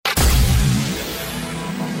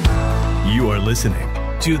You are listening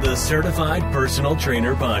to the Certified Personal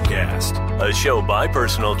Trainer Podcast, a show by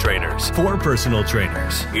personal trainers for personal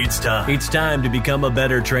trainers. It's time to become a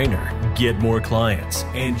better trainer, get more clients,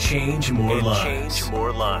 and change more lives.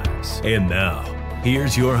 And now,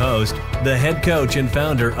 here's your host, the head coach and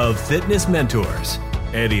founder of Fitness Mentors,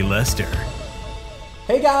 Eddie Lester.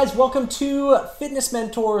 Hey guys, welcome to Fitness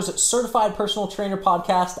Mentors Certified Personal Trainer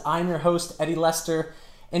Podcast. I'm your host, Eddie Lester,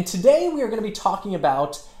 and today we are going to be talking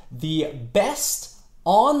about the best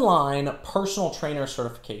online personal trainer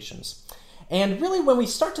certifications. And really, when we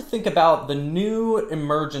start to think about the new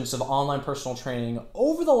emergence of online personal training,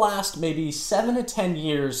 over the last maybe 7 to 10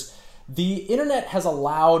 years, the internet has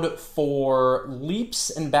allowed for leaps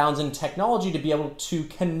and bounds in technology to be able to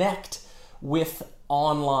connect with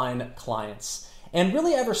online clients. And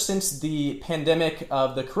really, ever since the pandemic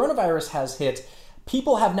of the coronavirus has hit,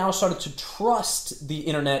 people have now started to trust the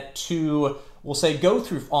internet to, we'll say, go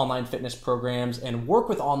through online fitness programs and work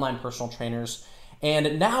with online personal trainers.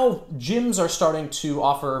 And now gyms are starting to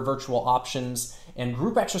offer virtual options, and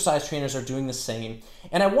group exercise trainers are doing the same.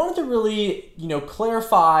 And I wanted to really,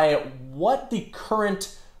 clarify what the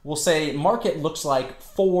current, we'll say, market looks like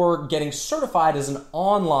for getting certified as an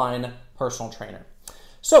online personal trainer.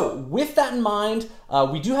 So with that in mind,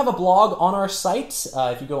 we do have a blog on our site.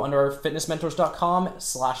 If you go under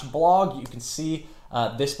fitnessmentors.com/blog, you can see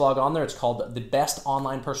this blog on there. It's called The Best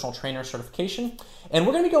Online Personal Trainer Certification. And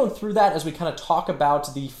we're going to be going through that as we kind of talk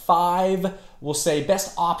about the 5, we'll say,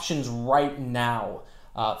 best options right now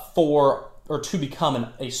to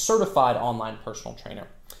become a certified online personal trainer.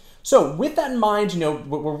 So with that in mind,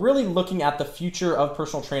 we're really looking at the future of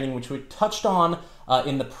personal training, which we touched on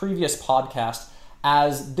in the previous podcast,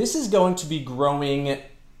 as this is going to be growing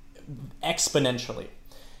exponentially.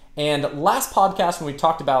 And last podcast, when we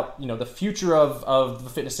talked about the future of the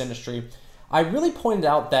fitness industry, I really pointed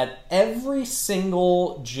out that every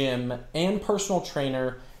single gym and personal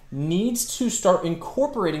trainer needs to start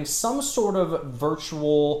incorporating some sort of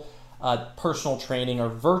virtual personal training or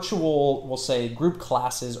virtual, we'll say, group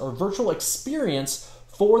classes or virtual experience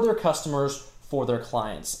for their customers, for their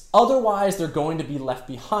clients. Otherwise, they're going to be left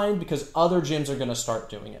behind because other gyms are going to start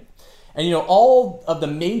doing it. And all of the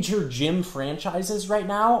major gym franchises right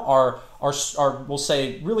now are we'll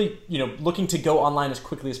say, really looking to go online as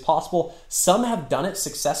quickly as possible. Some have done it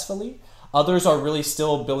successfully. Others are really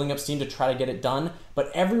still building up steam to try to get it done. But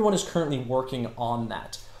everyone is currently working on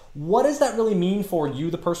that. What does that really mean for you,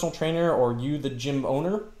 the personal trainer, or you, the gym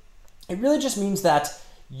owner? It really just means that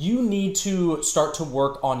you need to start to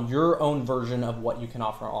work on your own version of what you can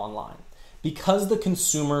offer online, because the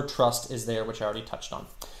consumer trust is there, which I already touched on.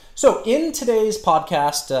 So in today's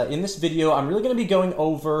podcast, in this video, I'm really going to be going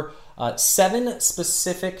over 7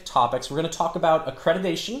 specific topics. We're going to talk about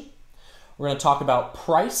accreditation. We're going to talk about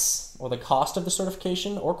price, or the cost of the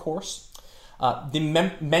certification or course. The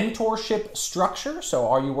mentorship structure. So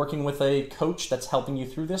are you working with a coach that's helping you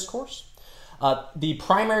through this course? The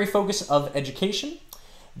primary focus of education.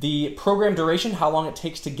 The program duration, how long it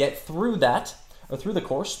takes to get through that, or through the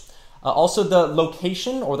course. Also the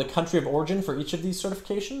location or the country of origin for each of these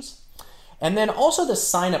certifications. And then also the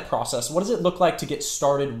sign-up process. What does it look like to get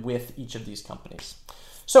started with each of these companies?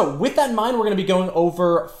 So with that in mind, we're going to be going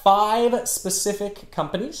over 5 specific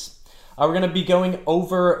companies. We're going to be going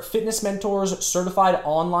over Fitness Mentors Certified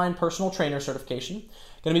Online Personal Trainer Certification.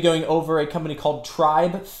 Going to be going over a company called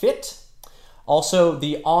Tribe Fit. Also,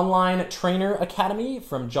 the Online Trainer Academy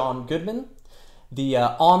from John Goodman. The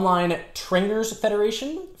Online Trainers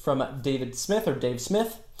Federation from Dave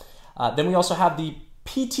Smith. Then we also have the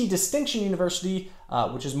PT Distinction University,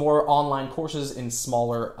 which is more online courses in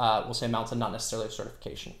smaller, we'll say, amounts and not necessarily a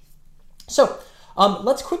certification. So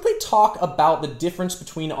let's quickly talk about the difference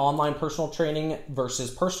between online personal training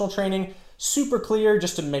versus personal training. Super clear,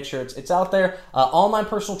 just to make sure it's out there. Online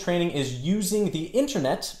personal training is using the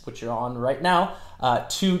internet, which you're on right now,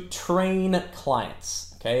 to train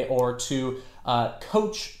clients, okay, or to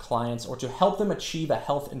coach clients, or to help them achieve a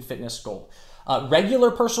health and fitness goal.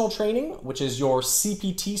 Regular personal training, which is your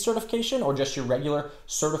CPT certification, or just your regular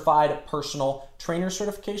certified personal trainer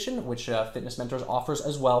certification, which Fitness Mentors offers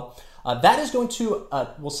as well. That is going to,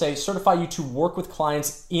 we'll say, certify you to work with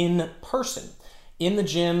clients in person, in the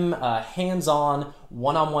gym, hands-on,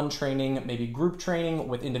 one-on-one training, maybe group training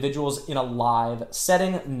with individuals in a live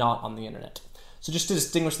setting, not on the internet. So just to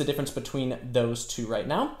distinguish the difference between those two right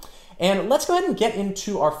now. And let's go ahead and get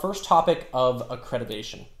into our first topic of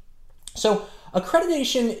accreditation. So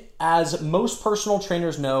accreditation, as most personal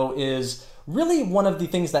trainers know, is really one of the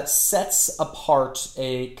things that sets apart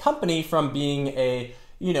a company from being a,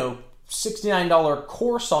 $69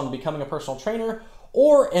 course on becoming a personal trainer,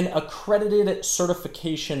 or an accredited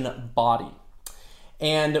certification body.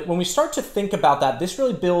 And when we start to think about that, this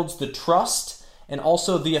really builds the trust and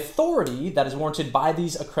also the authority that is warranted by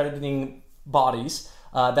these accrediting bodies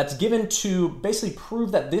that's given to basically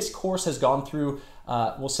prove that this course has gone through,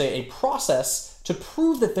 we'll say, a process to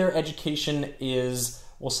prove that their education is,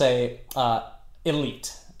 we'll say,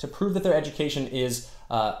 elite, to prove that their education is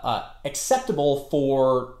acceptable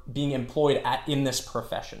for being employed in this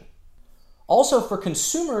profession. Also, for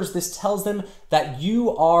consumers, this tells them that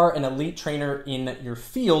you are an elite trainer in your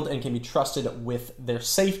field and can be trusted with their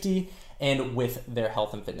safety and with their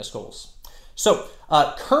health and fitness goals. So,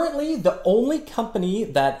 currently, the only company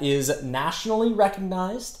that is nationally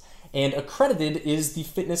recognized and accredited is the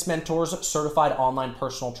Fitness Mentors Certified Online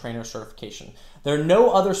Personal Trainer Certification. There are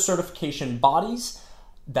no other certification bodies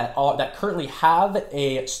that currently have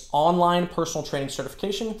a online personal training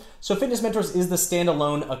certification. So Fitness Mentors is the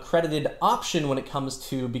standalone accredited option when it comes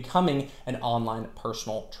to becoming an online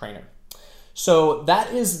personal trainer. So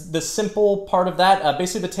that is the simple part of that.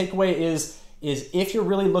 Basically, the takeaway is if you're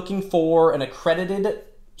really looking for an accredited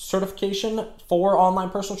certification for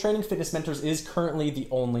online personal training, Fitness Mentors is currently the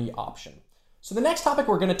only option. So the next topic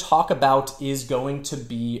we're going to talk about is going to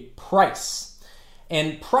be price.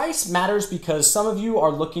 And price matters because some of you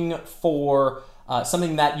are looking for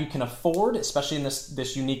something that you can afford, especially in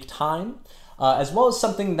this unique time, as well as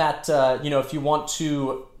something that, if you want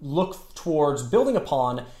to look towards building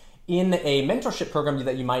upon in a mentorship program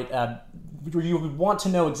that you might, you would want to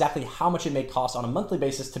know exactly how much it may cost on a monthly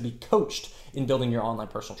basis to be coached in building your online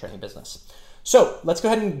personal training business. So let's go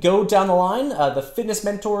ahead and go down the line. The Fitness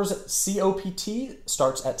Mentors COPT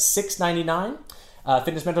starts at $699.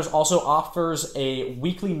 Fitness Mentors also offers a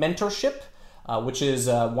weekly mentorship, which is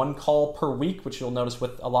one call per week, which you'll notice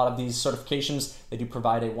with a lot of these certifications, they do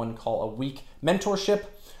provide a one call a week mentorship,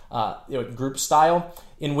 group style,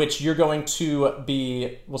 in which you're going to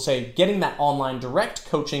be, we'll say, getting that online direct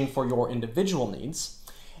coaching for your individual needs.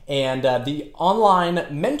 And the online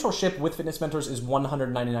mentorship with Fitness Mentors is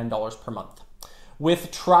 $199 per month.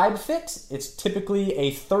 With TribeFit, it's typically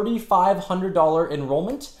a $3,500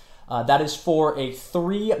 enrollment. That is for a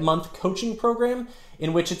 3-month coaching program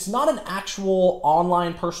in which it's not an actual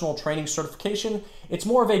online personal training certification. It's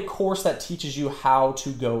more of a course that teaches you how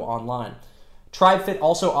to go online. TribeFit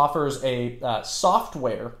also offers a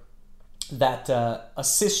software that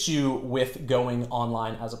assists you with going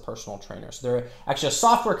online as a personal trainer. So they're actually a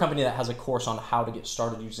software company that has a course on how to get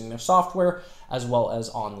started using their software as well as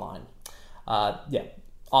online.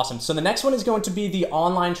 Awesome. So the next one is going to be the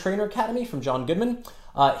Online Trainer Academy from John Goodman.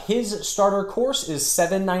 His starter course is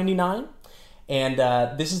 $799,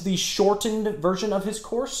 and this is the shortened version of his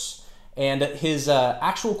course. And his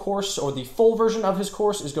actual course, or the full version of his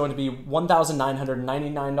course, is going to be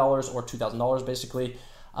 $1,999 or $2,000 basically.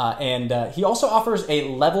 And he also offers a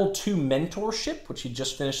level 2 mentorship, which he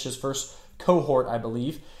just finished his first cohort, I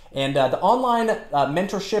believe. And the online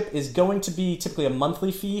mentorship is going to be typically a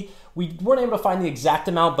monthly fee. We weren't able to find the exact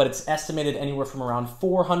amount, but it's estimated anywhere from around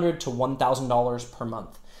 $400 to $1,000 per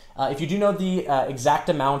month. If you do know the exact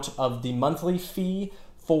amount of the monthly fee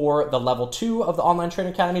for the level 2 of the Online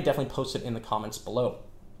Trainer Academy, definitely post it in the comments below.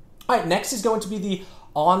 All right, next is going to be the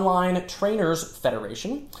Online Trainers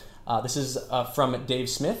Federation. This is from Dave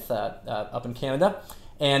Smith up in Canada.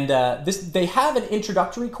 And they have an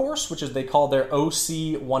introductory course, which is they call their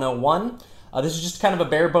OC 101. This is just kind of a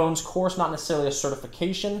bare bones course, not necessarily a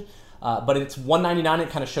certification, but it's $199. It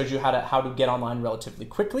kind of shows you how to get online relatively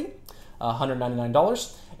quickly,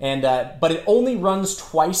 $199. And but it only runs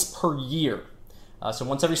twice per year. So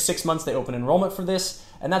once every 6 months they open enrollment for this,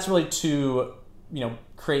 and that's really to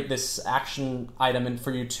create this action item and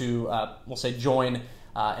for you to we'll say join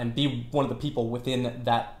and be one of the people within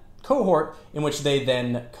that cohort in which they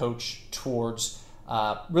then coach towards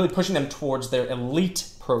really pushing them towards their elite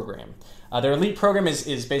program. Their elite program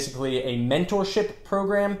is basically a mentorship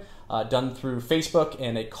program done through Facebook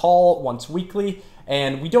and a call once weekly.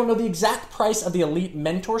 And we don't know the exact price of the elite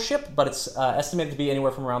mentorship, but it's estimated to be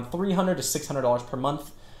anywhere from around $300 to $600 per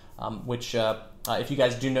month, which if you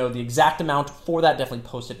guys do know the exact amount for that, definitely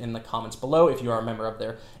post it in the comments below if you are a member of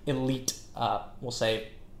their elite, we'll say,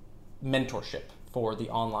 mentorship for the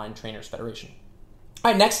Online Trainers Federation.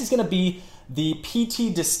 All right, next is going to be the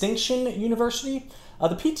PT Distinction University.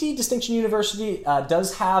 The PT Distinction University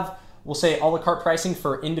does have, we'll say, a la carte pricing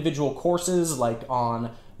for individual courses like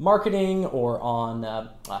on marketing or on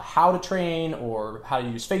how to train or how to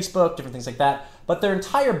use Facebook, different things like that. But their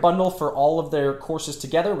entire bundle for all of their courses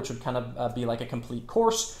together, which would kind of be like a complete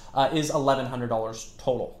course, is $1,100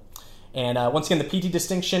 total. And once again, the PT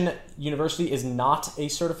Distinction University is not a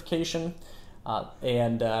certification.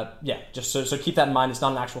 Just so keep that in mind. It's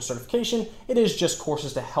not an actual certification. It is just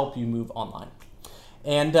courses to help you move online.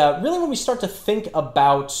 And really, when we start to think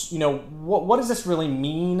about, what does this really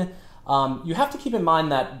mean? You have to keep in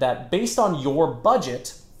mind that based on your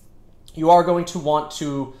budget, you are going to want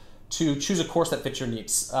to choose a course that fits your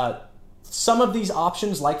needs. Some of these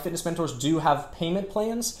options, like Fitness Mentors, do have payment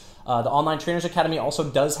plans. The Online Trainers Academy also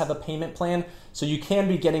does have a payment plan, so you can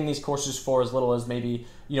be getting these courses for as little as maybe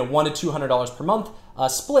 $100 to $200 per month,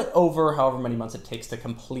 split over however many months it takes to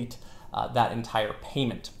complete that entire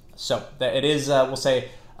payment. So it is, we'll say,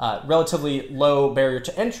 relatively low barrier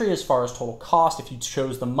to entry as far as total cost if you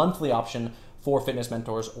chose the monthly option for Fitness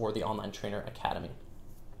Mentors or the Online Trainer Academy.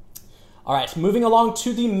 All right, moving along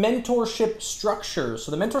to the mentorship structure.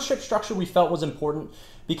 So the mentorship structure we felt was important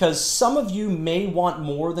because some of you may want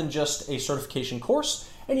more than just a certification course,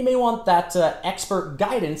 and you may want that expert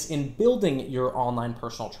guidance in building your online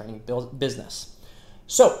personal training business.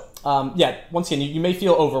 So once again, you may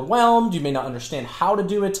feel overwhelmed, you may not understand how to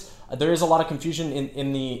do it. There is a lot of confusion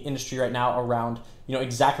in the industry right now around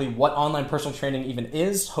exactly what online personal training even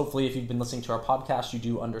is. Hopefully, if you've been listening to our podcast, you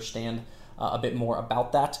do understand a bit more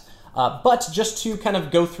about that. But just to kind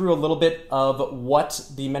of go through a little bit of what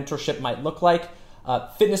the mentorship might look like,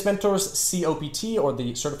 Fitness Mentors COPT, or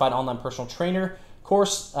the Certified Online Personal Trainer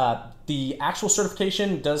course, the actual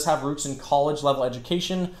certification does have roots in college level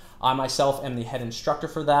education. I myself am the head instructor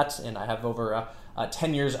for that, and I have over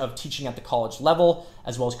 10 years of teaching at the college level,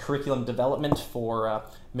 as well as curriculum development for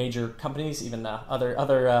major companies, even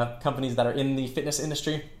other companies that are in the fitness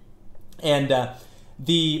industry. And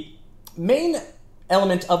the main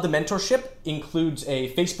element of the mentorship includes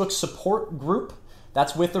a Facebook support group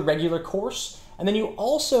that's with the regular course. And then you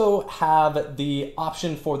also have the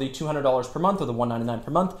option for the $200 per month or the $199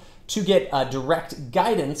 per month to get direct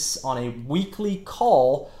guidance on a weekly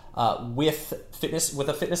call with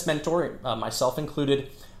a fitness mentor, myself included,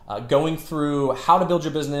 going through how to build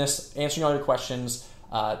your business, answering all your questions,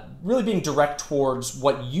 really being direct towards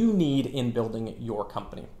what you need in building your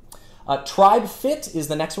company. Tribe Fit is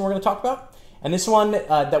the next one we're going to talk about. And this one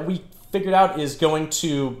that we figured out is going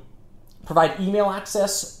to provide email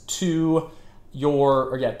access to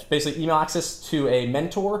basically email access to a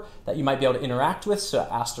mentor that you might be able to interact with, so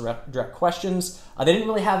ask direct questions. They didn't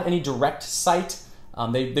really have any direct site.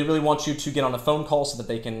 They really want you to get on a phone call so that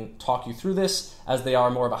they can talk you through this, as they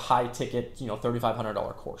are more of a high ticket,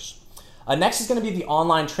 $3,500 course. Next is going to be the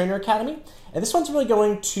Online Trainer Academy, and this one's really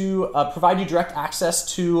going to provide you direct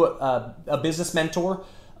access to a business mentor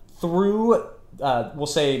through, we'll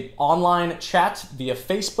say, online chat via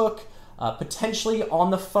Facebook, potentially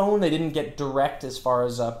on the phone. They didn't get direct as far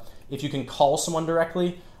as if you can call someone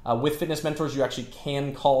directly. With Fitness Mentors, you actually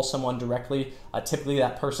can call someone directly. Typically,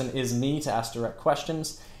 that person is me to ask direct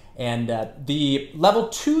questions. And the level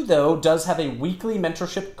 2, though, does have a weekly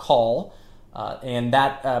mentorship call.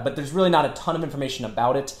 But there's really not a ton of information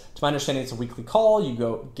about it. To my understanding, it's a weekly call.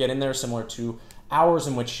 You get in there similar to hours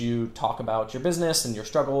in which you talk about your business and your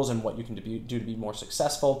struggles and what you can do to be more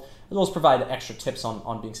successful, as well as provide extra tips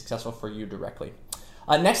on being successful for you directly.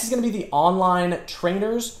 Next is going to be the Online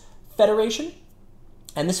Trainers Federation,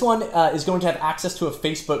 and this one is going to have access to a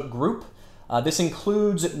Facebook group. This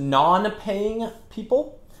includes non-paying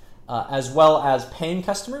people as well as paying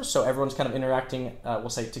customers, so everyone's kind of interacting, we'll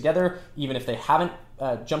say, together, even if they haven't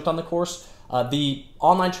jumped on the course. The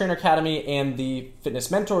Online Trainer Academy and the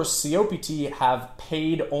Fitness Mentors COPT have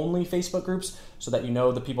paid-only Facebook groups, so that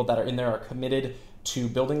the people that are in there are committed to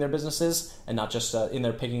building their businesses and not just in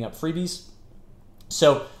there picking up freebies.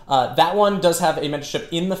 So that one does have a mentorship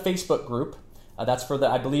in the Facebook group. That's for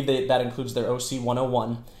I believe that includes their OC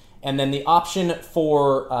 101. And then the option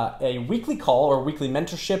for a weekly call or weekly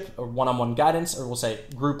mentorship or one-on-one guidance, or we'll say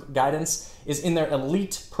group guidance, is in their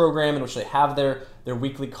elite program, in which they have their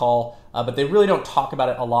weekly call, but they really don't talk about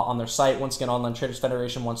it a lot on their site. Once again, Online Trainers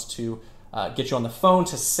Federation wants to get you on the phone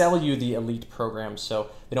to sell you the elite program,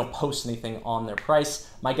 so they don't post anything on their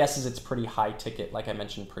price. My guess is it's pretty high ticket, like I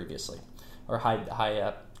mentioned previously, or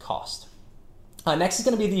high cost. Next is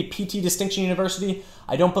going to be the PT Distinction University.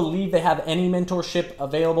 I don't believe they have any mentorship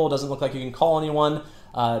available. It doesn't look like you can call anyone.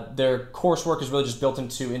 Their coursework is really just built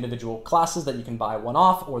into individual classes that you can buy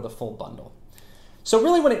one-off or the full bundle. So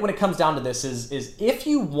really when it comes down to this is if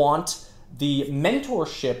you want the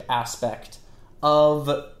mentorship aspect of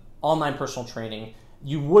online personal training,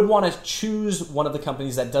 you would want to choose one of the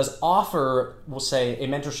companies that does offer, we'll say, a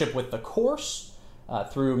mentorship with the course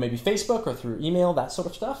through maybe Facebook or through email, that sort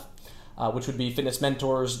of stuff. Which would be Fitness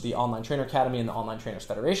Mentors, the Online Trainer Academy, and the Online Trainers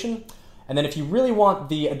Federation. And then if you really want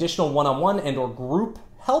the additional one-on-one and or group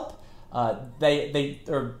help,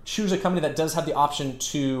 or choose a company that does have the option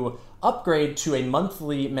to upgrade to a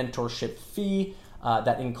monthly mentorship fee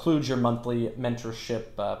that includes your monthly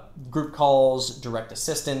mentorship group calls, direct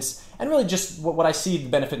assistance, and really just what I see the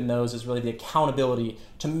benefit in those is really the accountability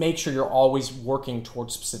to make sure you're always working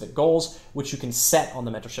towards specific goals, which you can set on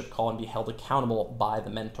the mentorship call and be held accountable by the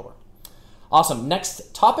mentor. Awesome.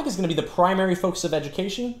 Next topic is going to be the primary focus of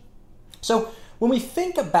education. So when we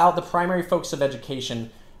think about the primary focus of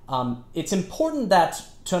education, it's important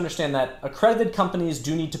to understand that accredited companies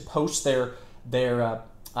do need to post their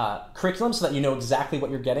curriculum so that you know exactly what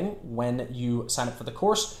you're getting when you sign up for the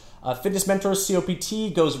course. Fitness Mentors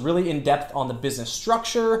COPT goes really in depth on the business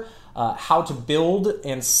structure, how to build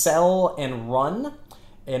and sell and run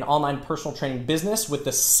an online personal training business with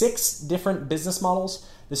the 6 different business models.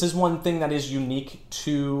 This is one thing that is unique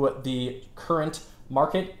to the current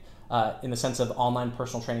market in the sense of online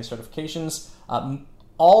personal training certifications.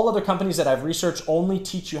 All other companies that I've researched only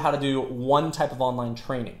teach you how to do one type of online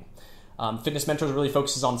training. Fitness Mentors really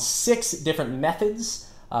focuses on 6 different methods,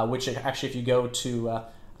 which actually if you go to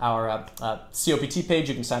our COPT page,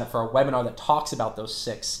 you can sign up for our webinar that talks about those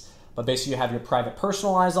 6. But basically you have your private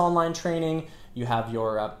personalized online training, you have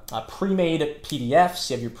your pre-made PDFs,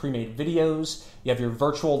 you have your pre-made videos, you have your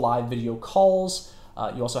virtual live video calls,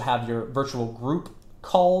 you also have your virtual group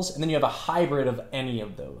calls, and then you have a hybrid of any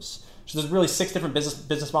of those. So there's really 6 different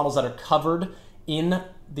business models that are covered in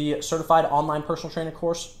the Certified Online Personal Trainer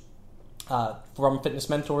course from Fitness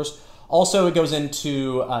Mentors. Also, it goes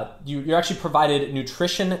into, you're actually provided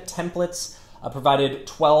nutrition templates, provided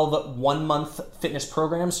 12 one-month fitness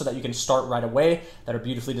programs so that you can start right away that are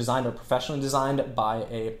beautifully designed or professionally designed by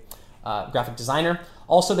a graphic designer.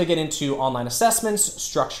 Also, they get into online assessments,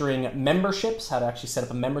 structuring memberships, how to actually set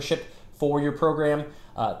up a membership for your program,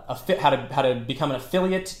 how to become an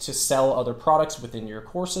affiliate to sell other products within your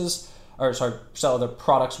courses, sell other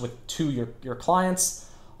products to your clients.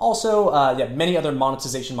 Also, many other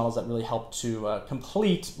monetization models that really help to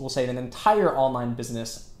complete, we'll say, an entire online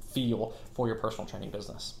business feel for your personal training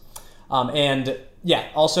business.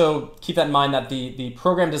 Also keep that in mind that the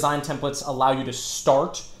program design templates allow you to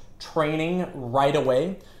start training right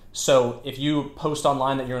away. So if you post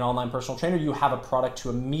online that you're an online personal trainer, you have a product to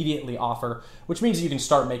immediately offer, which means you can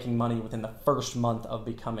start making money within the first month of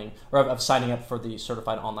signing up for the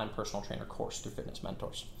Certified Online Personal Trainer course through Fitness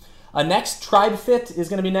Mentors. Next, TribeFit is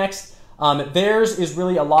going to be next. Theirs is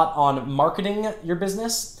really a lot on marketing your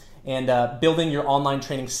business and building your online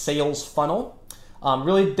training sales funnel.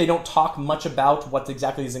 Really, they don't talk much about what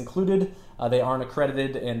exactly is included. They aren't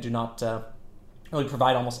accredited and do not really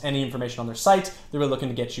provide almost any information on their site. They're really looking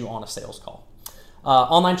to get you on a sales call.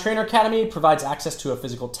 Online Trainer Academy provides access to a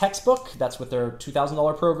physical textbook. That's with their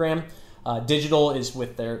 $2,000 program. Digital is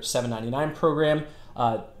with their $799 program.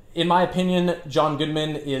 In my opinion, John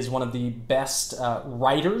Goodman is one of the best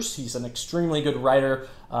writers. He's an extremely good writer.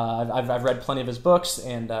 I've read plenty of his books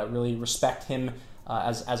and really respect him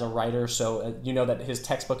as a writer. So you know that his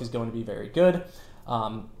textbook is going to be very good.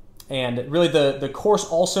 And really the course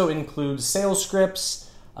also includes sales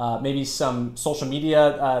scripts, maybe some social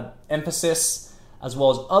media emphasis, as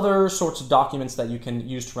well as other sorts of documents that you can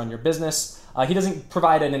use to run your business. He doesn't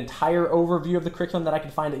provide an entire overview of the curriculum that I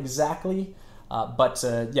can find exactly.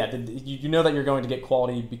 You know that you're going to get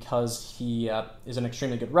quality because he is an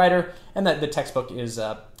extremely good writer, and that the textbook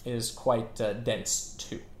is quite dense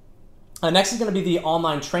too. Next is going to be the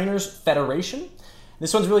Online Trainers Federation.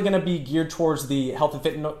 This one's really going to be geared towards the health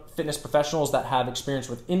and fitness professionals that have experience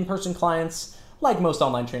with in-person clients, like most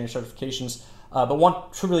online trainer certifications, but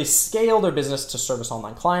want to really scale their business to service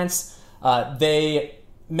online clients. They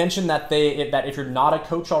mentioned that if you're not a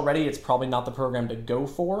coach already, it's probably not the program to go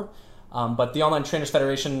for. But the Online Trainers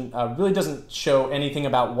Federation really doesn't show anything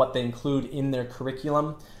about what they include in their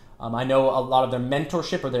curriculum. I know a lot of their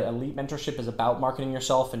mentorship or their elite mentorship is about marketing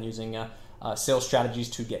yourself and using sales strategies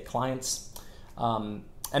to get clients. And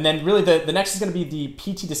then really the next is going to be the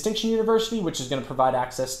PT Distinction University, which is going to provide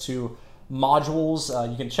access to modules.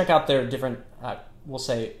 You can check out their different, we'll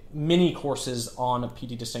say, mini courses on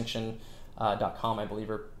ptdistinction.com, I believe,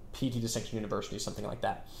 or PT Distinction University, something like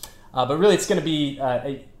that. But really it's going to be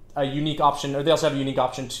a unique option, or they also have a unique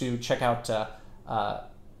option to check out,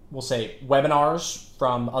 we'll say, webinars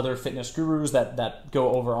from other fitness gurus that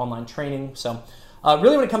go over online training. So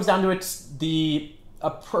really when it comes down to it,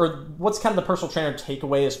 what's kind of the personal trainer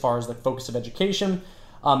takeaway as far as the focus of education?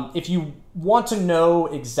 If you want to know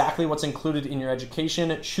exactly what's included in your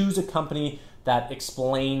education, choose a company that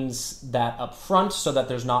explains that up front so that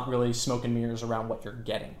there's not really smoke and mirrors around what you're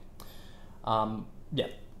getting.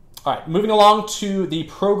 All right, moving along to the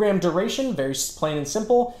program duration, very plain and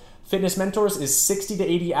simple. Fitness Mentors is 60 to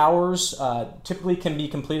 80 hours, typically can be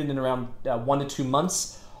completed in around 1 to 2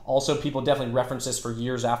 months. Also, people definitely reference this for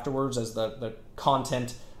years afterwards as the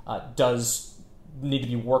content does need to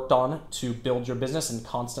be worked on to build your business and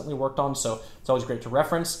constantly worked on. So it's always great to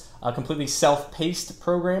reference. A completely self-paced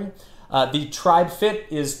program. The Tribe Fit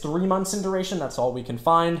is 3 months in duration. That's all we can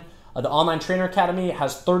find. The Online Trainer Academy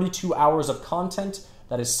has 32 hours of content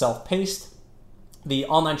that is self-paced. The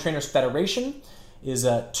Online Trainers Federation is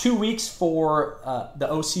 2 weeks for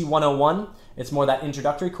the OC 101. It's more that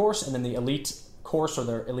introductory course, and then the Elite course or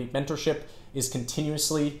their Elite Mentorship is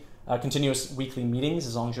continuous weekly meetings.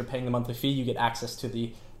 As long as you're paying the monthly fee, you get access to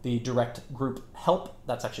the direct group help.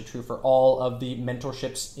 That's actually true for all of the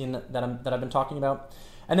mentorships that I've been talking about.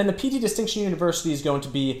 And then the PT Distinction University is going to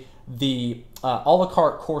be the a la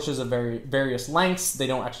carte courses of various lengths. They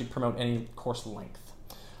don't actually promote any course length.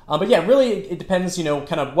 But yeah, really it depends,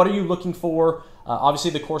 kind of what are you looking for.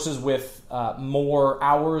 Obviously the courses with more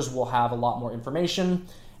hours will have a lot more information,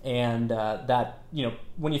 and that,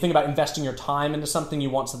 when you think about investing your time into something, you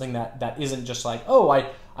want something that isn't just like,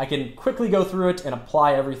 I can quickly go through it and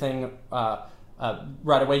apply everything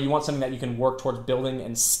right away. You want something that you can work towards building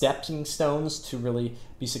and stepping stones to really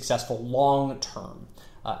be successful long term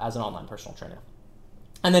as an online personal trainer.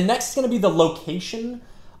 And then next is going to be the location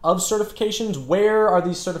of certifications. Where are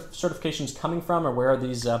these certifications coming from, or where are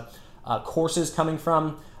these courses coming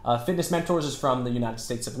from? Fitness Mentors is from the United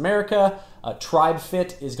States of America. Tribe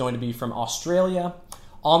Fit is going to be from Australia.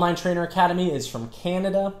 Online Trainer Academy is from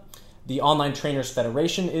Canada. The Online Trainers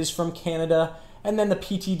Federation is from Canada. And then the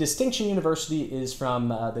PT Distinction University is from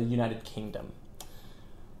the United Kingdom.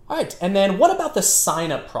 All right, and then what about the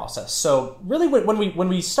sign-up process? So really when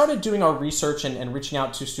we started doing our research and reaching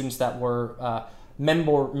out to students that were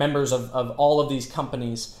members of all of these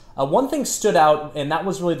companies, one thing stood out, and that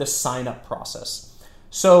was really the sign-up process.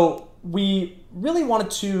 So we really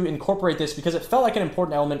wanted to incorporate this because it felt like an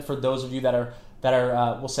important element for those of you that are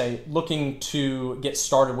we'll say, looking to get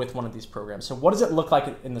started with one of these programs. So what does it look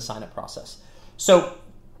like in the sign-up process? So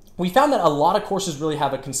we found that a lot of courses really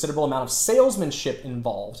have a considerable amount of salesmanship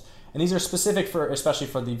involved, and these are specific especially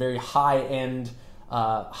for the very high-end,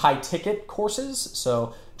 high-ticket courses.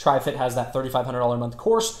 So TriFit has that $3,500 a month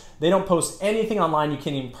course. They don't post anything online. You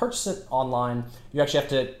can't even purchase it online. You actually have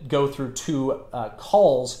to go through 2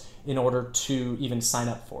 calls in order to even sign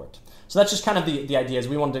up for it. So that's just kind of the idea, is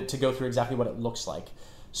we wanted to go through exactly what it looks like.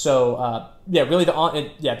 So really in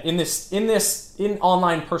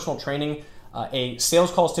online personal training, a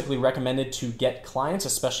sales call is typically recommended to get clients,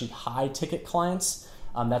 especially high-ticket clients.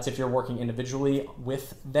 That's if you're working individually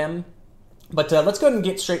with them. But let's go ahead and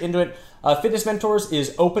get straight into it. Fitness Mentors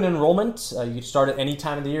is open enrollment. You can start at any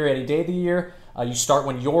time of the year, any day of the year. You start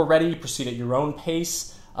when you're ready, proceed at your own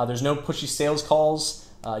pace. There's no pushy sales calls.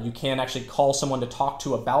 You can actually call someone to talk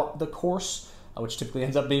to about the course, which typically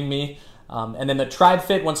ends up being me. And then the Tribe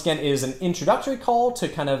Fit, once again, is an introductory call to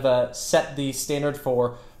kind of set the standard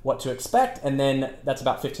for what to expect. And then that's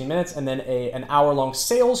about 15 minutes. And then an hour-long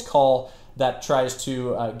sales call that tries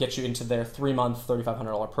to get you into their 3-month,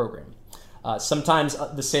 $3,500 program. Sometimes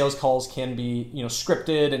the sales calls can be,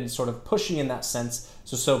 scripted and sort of pushy in that sense.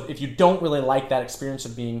 So if you don't really like that experience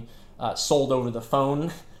of being sold over the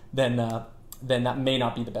phone, then that may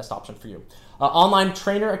not be the best option for you. Online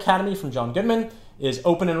Trainer Academy from John Goodman is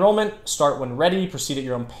open enrollment. Start when ready. Proceed at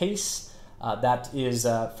your own pace. That is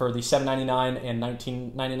for the $799 and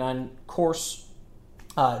 $1999 course.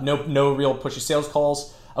 No real pushy sales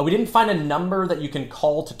calls. We didn't find a number that you can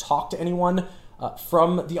call to talk to anyone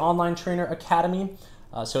from the Online Trainer Academy.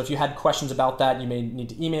 So if you had questions about that, you may need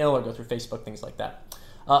to email or go through Facebook, things like that.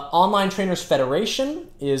 Online Trainers Federation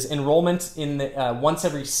is enrollment in the, once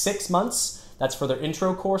every 6 months. That's for their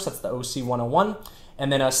intro course. That's the OC 101.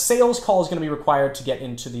 And then a sales call is going to be required to get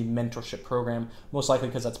into the mentorship program, most likely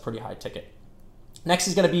because that's pretty high ticket. Next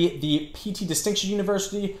is going to be the PT Distinction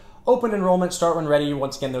University. Open enrollment, start when ready.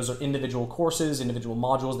 Once again, those are individual courses, individual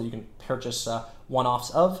modules that you can purchase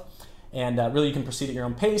one-offs of. And really, you can proceed at your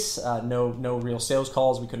own pace. No real sales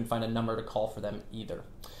calls. We couldn't find a number to call for them either.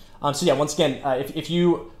 So yeah, once again, if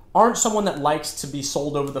you aren't someone that likes to be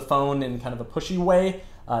sold over the phone in kind of a pushy way,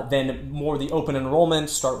 then more the open enrollment,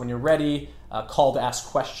 start when you're ready, call to ask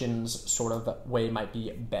questions sort of way might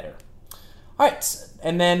be better. All right,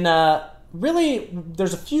 and then really,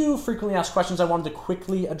 there's a few frequently asked questions I wanted to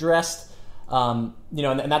quickly address. And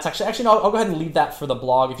that's actually I'll go ahead and leave that for the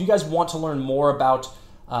blog. If you guys want to learn more about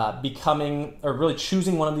becoming or really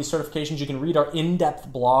choosing one of these certifications, you can read our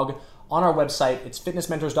in-depth blog on our website. It's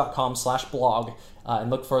fitnessmentors.com/blog, and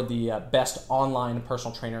look for the best online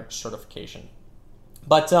personal trainer certification.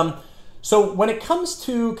 But So when it comes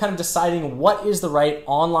to kind of deciding what is the right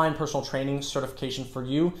online personal training certification for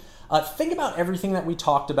you, think about everything that we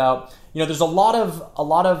talked about. There's a lot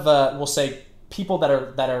of we'll say people that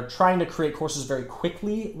are trying to create courses very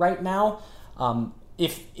quickly right now.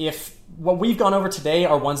 If what we've gone over today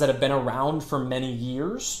are ones that have been around for many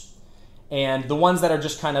years, and the ones that are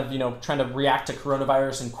just kind of trying to react to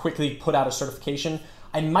coronavirus and quickly put out a certification,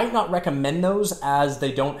 I might not recommend those, as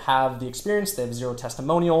they don't have the experience, they have 0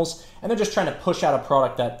 testimonials, and they're just trying to push out a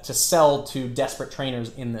product to sell to desperate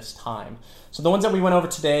trainers in this time. So the ones that we went over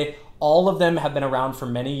today, all of them have been around for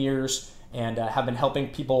many years and have been helping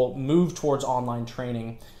people move towards online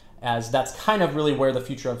training, as that's kind of really where the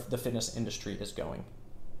future of the fitness industry is going.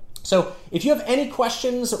 So if you have any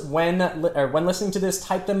questions when listening to this,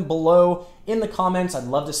 type them below in the comments. I'd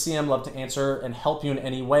love to see them, love to answer and help you in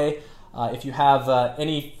any way. If you have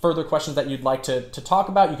any further questions that you'd like to talk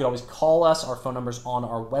about, you could always call us. Our phone number's on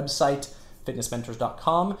our website,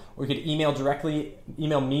 fitnessmentors.com, or you could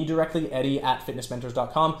email me directly,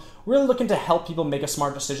 Eddie@fitnessmentors.com. We're really looking to help people make a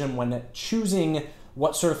smart decision when choosing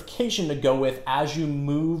what certification to go with as you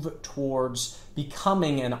move towards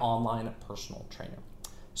becoming an online personal trainer.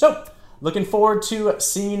 So, looking forward to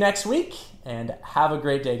seeing you next week, and have a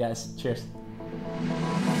great day, guys. Cheers.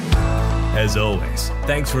 As always,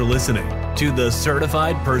 thanks for listening to the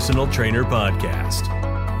Certified Personal Trainer Podcast.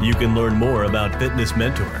 You can learn more about Fitness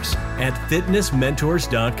Mentors at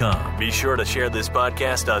fitnessmentors.com. Be sure to share this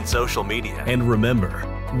podcast on social media. And remember,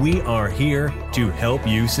 we are here to help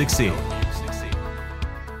you succeed.